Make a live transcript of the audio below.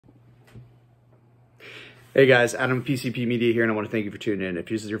Hey guys, Adam PCP Media here, and I want to thank you for tuning in. If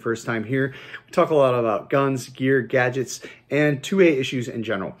this is your first time here, we talk a lot about guns, gear, gadgets, and 2A issues in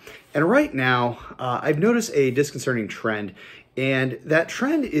general. And right now, I've noticed a disconcerting trend, and that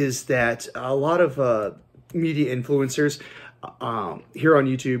trend is that a lot of media influencers here on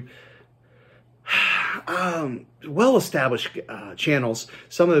YouTube, well-established channels,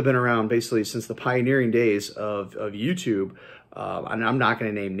 some that have been around basically since the pioneering days of YouTube, and I'm not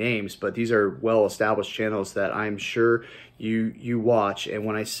going to name names, but these are well-established channels that I'm sure you watch. And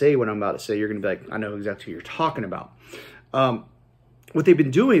when I say what I'm about to say, you're going to be like, I know exactly who you're talking about. What they've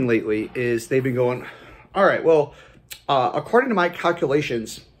been doing lately is they've been going, all right, well, according to my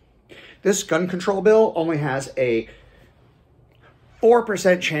calculations, this gun control bill only has a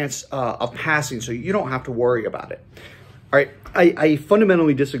 4% chance of passing, so you don't have to worry about it. All right, I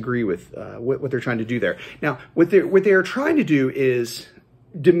fundamentally disagree with what they're trying to do there. Now, what they're trying to do is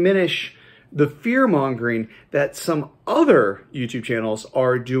diminish the fear-mongering that some other YouTube channels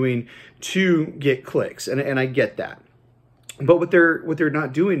are doing to get clicks, and I get that. But what they're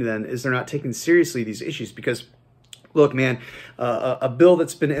not doing then is they're not taking seriously these issues, because, look, man, a bill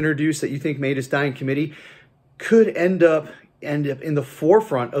that's been introduced that you think made us die in committee could end up in the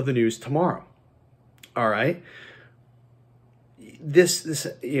forefront of the news tomorrow. All right. This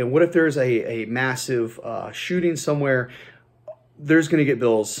what if there's a massive shooting somewhere? There's going to get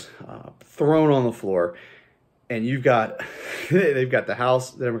bills thrown on the floor, and they've got the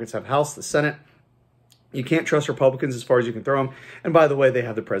House. The Democrats have House, the Senate. You can't trust Republicans as far as you can throw them. And by the way, they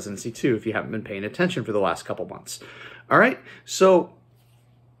have the presidency too, if you haven't been paying attention for the last couple months. All right. So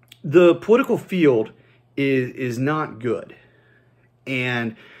the political field is not good.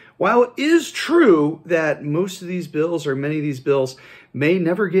 And while it is true that most of these bills, or many of these bills, may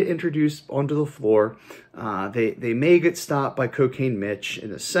never get introduced onto the floor, they may get stopped by Cocaine Mitch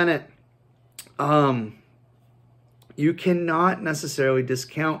in the Senate, you cannot necessarily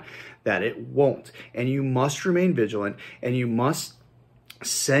discount that it won't. And you must remain vigilant, and you must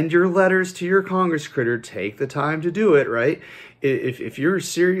send your letters to your Congress critter. Take the time to do it, right? If you're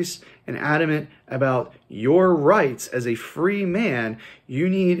serious and adamant about your rights as a free man, you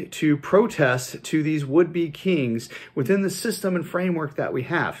need to protest to these would-be kings within the system and framework that we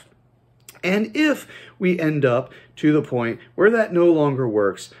have. And if we end up to the point where that no longer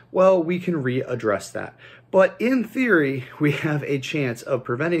works, well, we can readdress that. But in theory, we have a chance of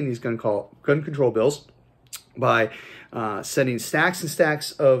preventing these gun control bills by sending stacks and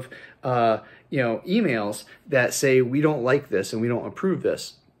stacks of emails that say we don't like this and we don't approve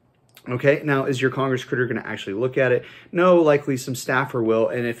this. Okay, now is your Congress critter going to actually look at it? No, likely some staffer will.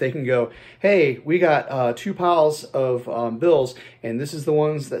 And if they can go, hey, we got 2 piles of bills, and this is the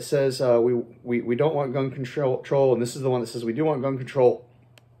ones that says we don't want gun control, and this is the one that says we do want gun control.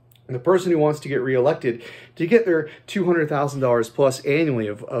 And the person who wants to get reelected to get their $200,000 plus annually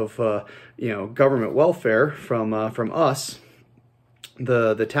of government welfare from us,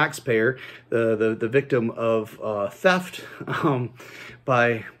 the taxpayer, the victim of theft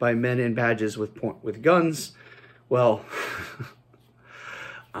by men in badges with guns, well,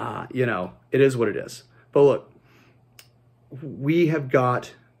 it is what it is. But look, we have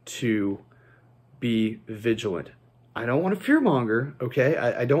got to be vigilant. I don't want to fearmonger, okay?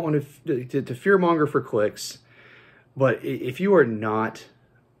 I don't want to fearmonger for clicks, but if you are not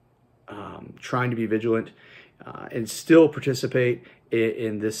trying to be vigilant and still participate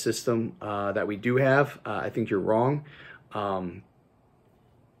in this system that we do have, I think you're wrong. I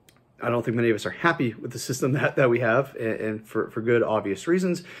don't think many of us are happy with the system that we have, and for good, obvious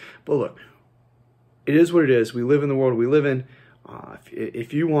reasons. But look, it is what it is. We live in the world we live in.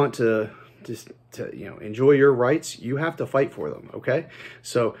 If you want to enjoy your rights, you have to fight for them, okay?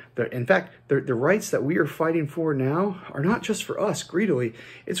 So, in fact, the rights that we are fighting for now are not just for us greedily.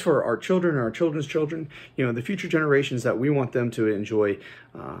 It's for our children and our children's children, the future generations, that we want them to enjoy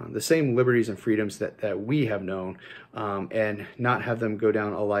the same liberties and freedoms that we have known, and not have them go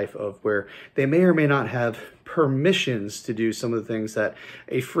down a life of where they may or may not have permissions to do some of the things that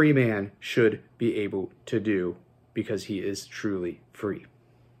a free man should be able to do because he is truly free.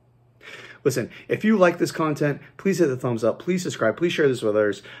 Listen, if you like this content, please hit the thumbs up, please subscribe, please share this with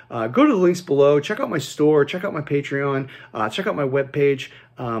others. Go to the links below, check out my store, check out my Patreon, check out my webpage.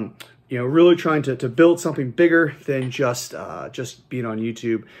 Really trying to build something bigger than just being on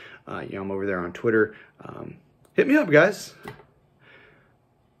YouTube. I'm over there on Twitter. Hit me up, guys.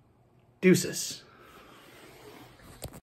 Deuces.